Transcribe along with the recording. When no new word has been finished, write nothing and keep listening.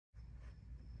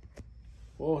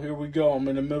Well, here we go. I'm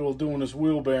in the middle of doing this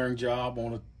wheel bearing job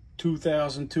on a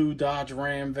 2002 Dodge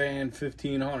Ram Van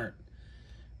 1500.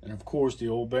 And of course the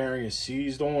old bearing is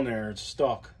seized on there. It's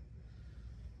stuck.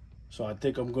 So I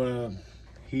think I'm gonna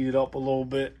heat it up a little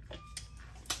bit.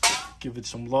 Give it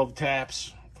some love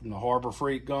taps from the Harbor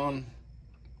Freight gun.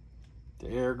 The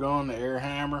air gun, the air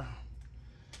hammer.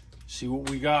 See what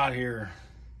we got here.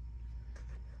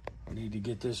 I need to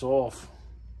get this off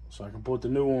so I can put the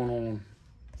new one on.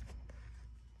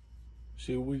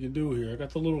 See what we can do here. I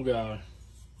got the little guy.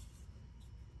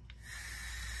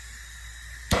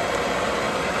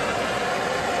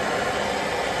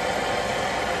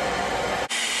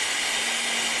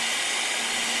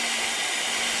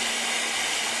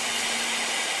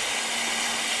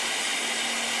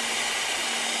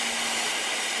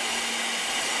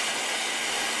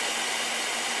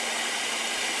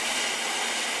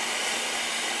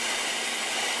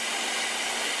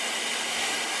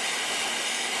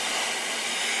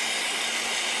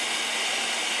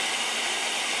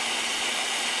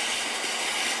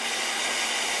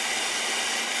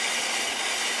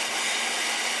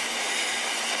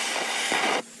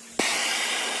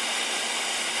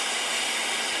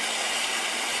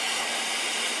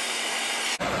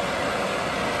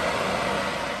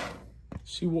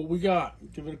 See what we got.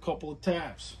 Give it a couple of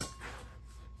taps.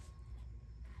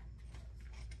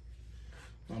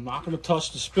 I'm not going to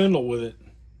touch the spindle with it.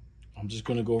 I'm just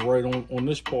going to go right on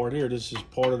this part here. This is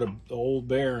part of the old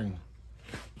bearing.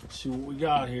 Let's see what we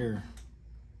got here.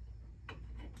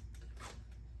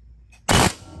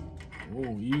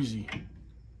 Oh, easy.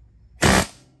 No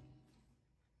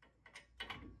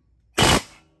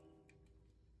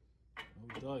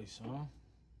dice, huh?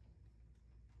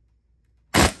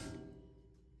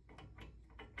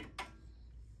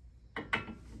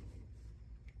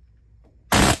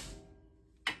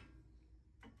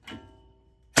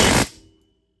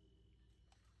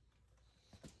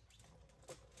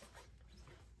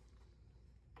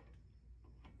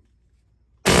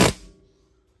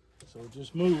 So it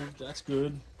just moved, that's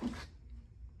good.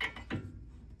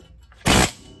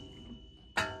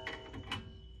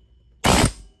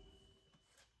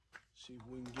 See if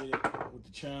we can get it with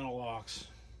the channel locks.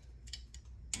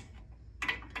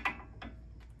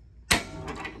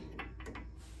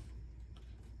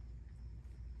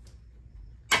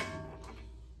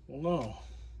 Well, no,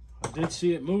 I did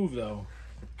see it move though.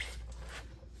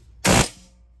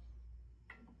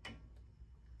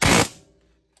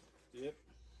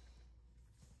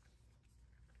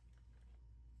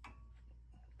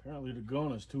 Apparently the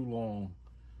gun is too long.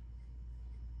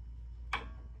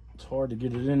 It's hard to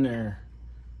get it in there.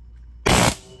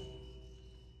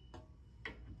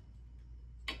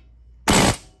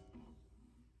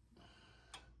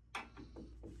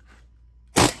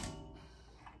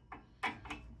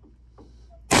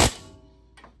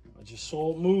 I just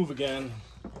saw it move again.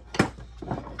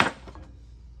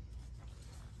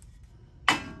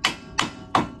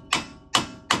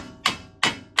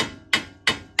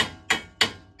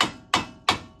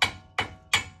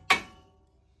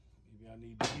 I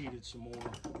need to heat it some more.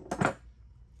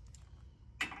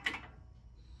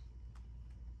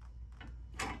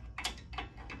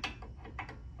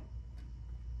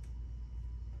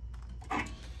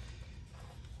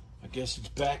 I guess it's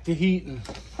back to heating.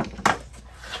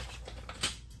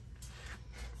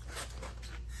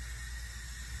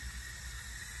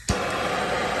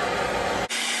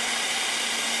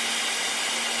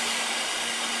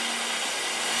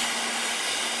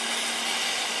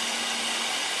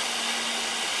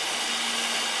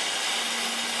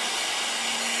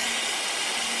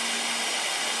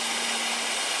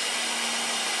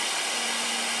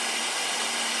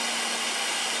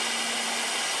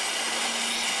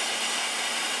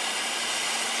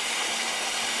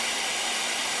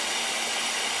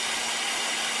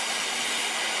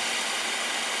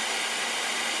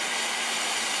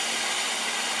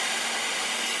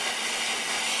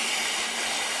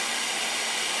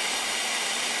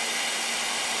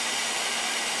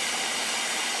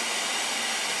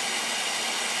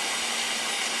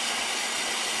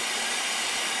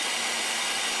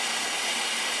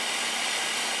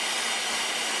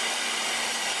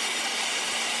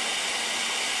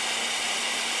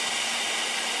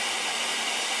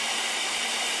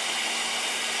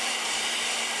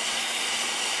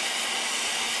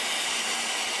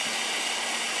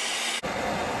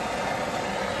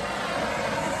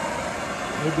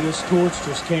 Maybe this torch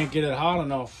just can't get it hot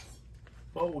enough.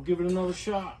 But we'll give it another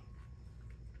shot.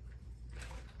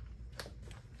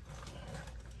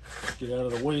 Get out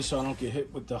of the way so I don't get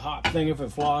hit with the hot thing if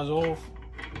it flies off.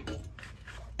 There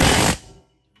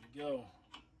we go.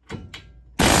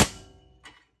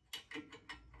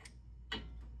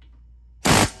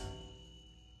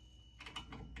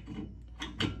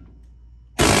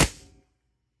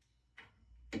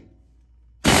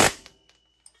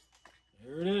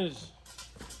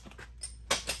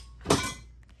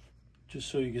 just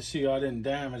so you can see I didn't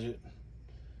damage it.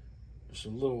 There's a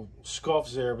little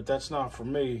scuffs there, but that's not for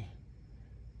me.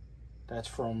 That's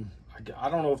from, I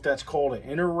don't know if that's called an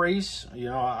inner race. You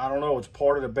know, I don't know. It's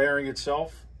part of the bearing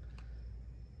itself.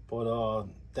 But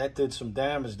that did some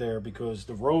damage there because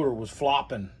the rotor was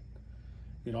flopping.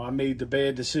 You know, I made the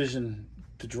bad decision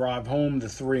to drive home the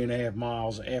 3.5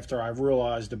 miles after I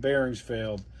realized the bearings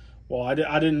failed. Well, I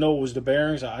didn't know it was the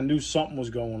bearings. I knew something was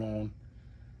going on.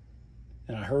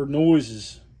 And I heard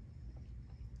noises.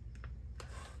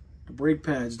 The brake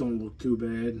pads don't look too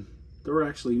bad. They're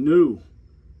actually new.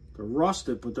 They're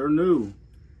rusted, but they're new.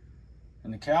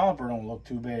 And the caliper don't look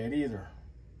too bad either.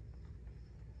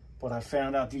 But I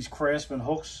found out these Craftsman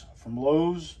hooks from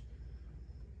Lowe's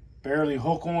barely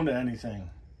hook onto anything.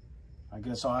 I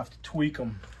guess I'll have to tweak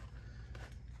them.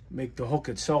 Make the hook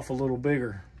itself a little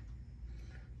bigger.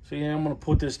 So yeah, I'm gonna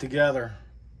put this together.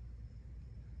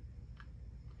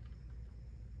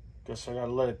 Guess I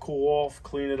gotta let it cool off,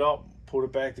 clean it up, put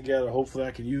it back together. Hopefully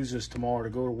I can use this tomorrow to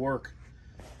go to work.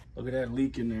 Look at that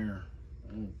leak in there.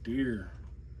 Oh dear.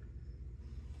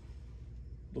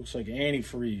 Looks like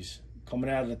antifreeze coming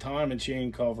out of the timing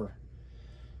chain cover.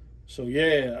 So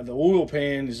yeah, the oil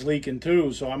pan is leaking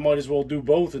too, so I might as well do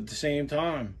both at the same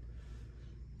time.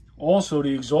 Also,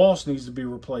 the exhaust needs to be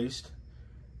replaced.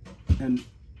 And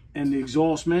the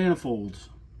exhaust manifolds,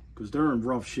 because they're in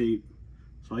rough shape.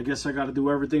 So I guess I got to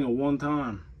do everything at one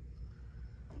time.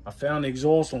 I found the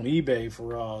exhaust on eBay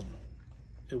for,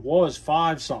 it was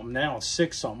 5 something, now it's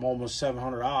 6 something, almost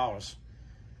 $700.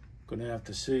 Gonna have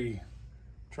to see.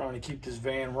 Trying to keep this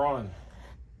van running.